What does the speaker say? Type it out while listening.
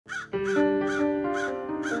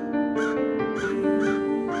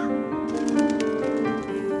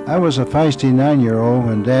I was a feisty 9-year-old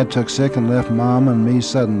when Dad took sick and left Mom and me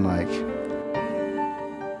sudden-like.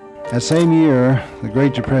 That same year, the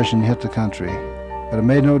Great Depression hit the country, but it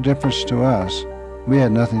made no difference to us. We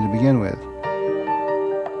had nothing to begin with.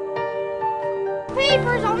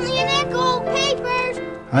 Papers, only a nickel! Papers!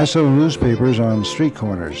 I sold newspapers on street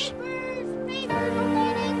corners. Papers,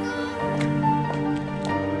 only a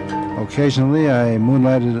nickel! Occasionally, I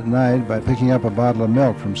moonlighted at night by picking up a bottle of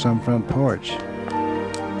milk from some front porch.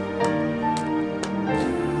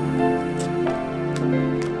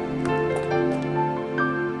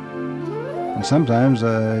 And sometimes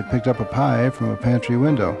I picked up a pie from a pantry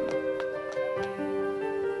window.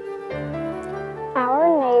 Our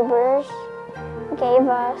neighbors gave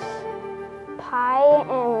us pie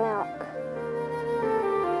and milk.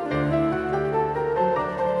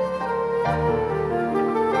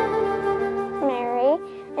 Mary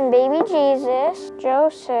and baby Jesus,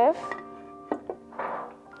 Joseph,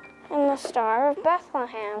 and the Star of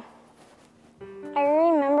Bethlehem. I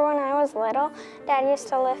remember when I was little, Dad used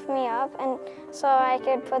to lift me up and so I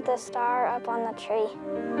could put the star up on the tree.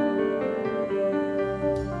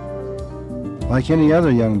 Like any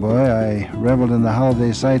other young boy, I reveled in the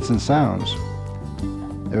holiday sights and sounds.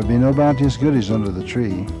 There would be no bounteous goodies under the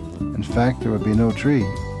tree. In fact, there would be no tree.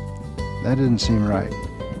 That didn't seem right.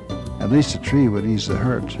 At least a tree would ease the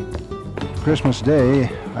hurt. Christmas Day,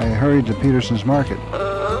 I hurried to Peterson's Market.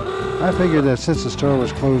 I figured that since the store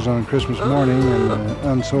was closed on Christmas morning and the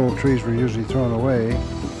unsold trees were usually thrown away,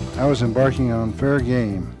 I was embarking on fair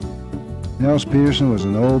game. Nels Peterson was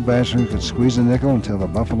an old bachelor who could squeeze a nickel until the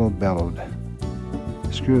buffalo bellowed.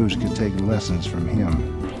 Scrooge could take lessons from him.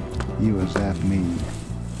 He was that mean.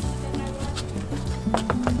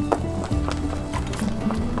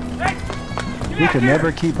 He could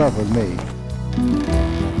never keep up with me.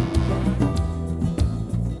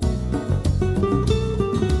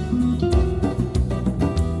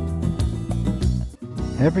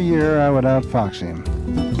 Every year I would outfox him.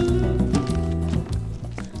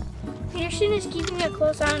 Peterson is keeping a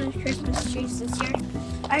close eye on his Christmas trees this year.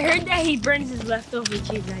 I heard that he burns his leftover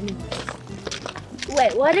cheese anyways.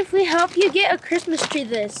 Wait, what if we help you get a Christmas tree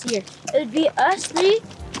this year? It would be us 3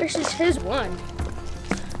 versus his 1.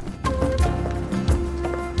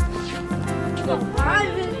 Hi,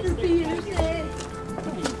 Mr. Peterson. What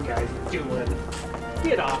are you guys doing?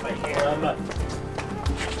 Get off of him.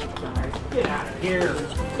 Get out of here.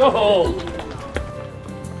 Go home.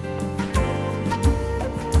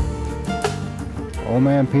 Old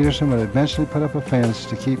man Peterson would eventually put up a fence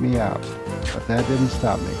to keep me out, but that didn't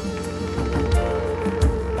stop me.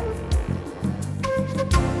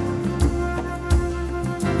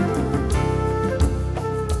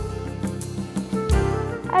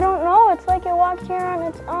 I don't know, it's like it walked here on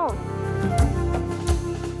its own.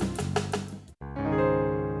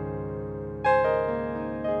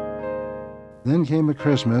 Then came a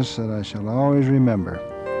Christmas that I shall always remember.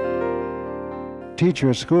 A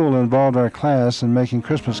teacher at school involved our class in making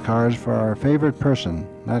Christmas cards for our favorite person,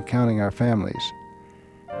 not counting our families.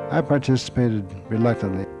 I participated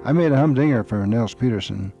reluctantly. I made a humdinger for Nels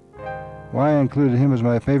Peterson. Why I included him as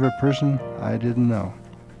my favorite person, I didn't know.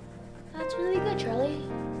 That's really good, Charlie.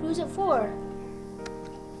 Who's it for?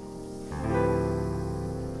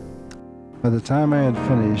 By the time I had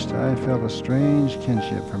finished, I felt a strange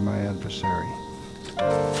kinship for my adversary.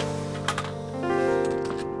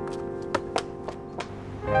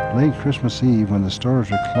 Late Christmas Eve, when the stores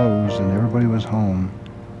were closed and everybody was home,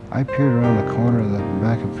 I peered around the corner of the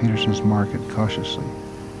back of Peterson's Market cautiously.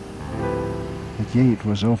 The gate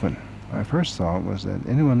was open. My first thought was that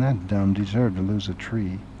anyone that dumb deserved to lose a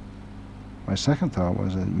tree. My second thought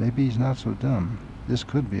was that maybe he's not so dumb. This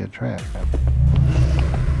could be a trap.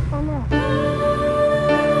 Oh no.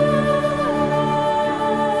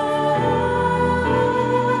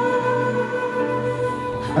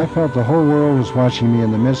 I felt the whole world was watching me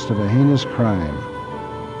in the midst of a heinous crime.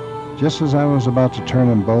 Just as I was about to turn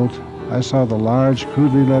and bolt, I saw the large,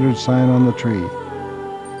 crudely lettered sign on the tree.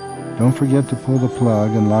 Don't forget to pull the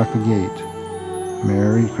plug and lock the gate.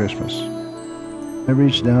 Merry Christmas. I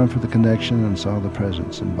reached down for the connection and saw the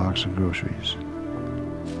presents and box of groceries.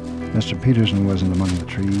 Mr. Peterson wasn't among the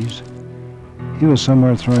trees. He was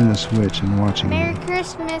somewhere throwing the switch and watching Merry me.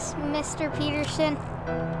 Christmas, Mr. Peterson.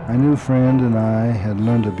 My new friend and I had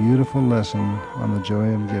learned a beautiful lesson on the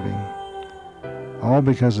joy of giving. All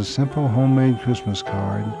because a simple homemade Christmas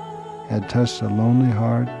card had touched a lonely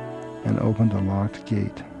heart and opened a locked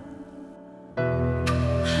gate.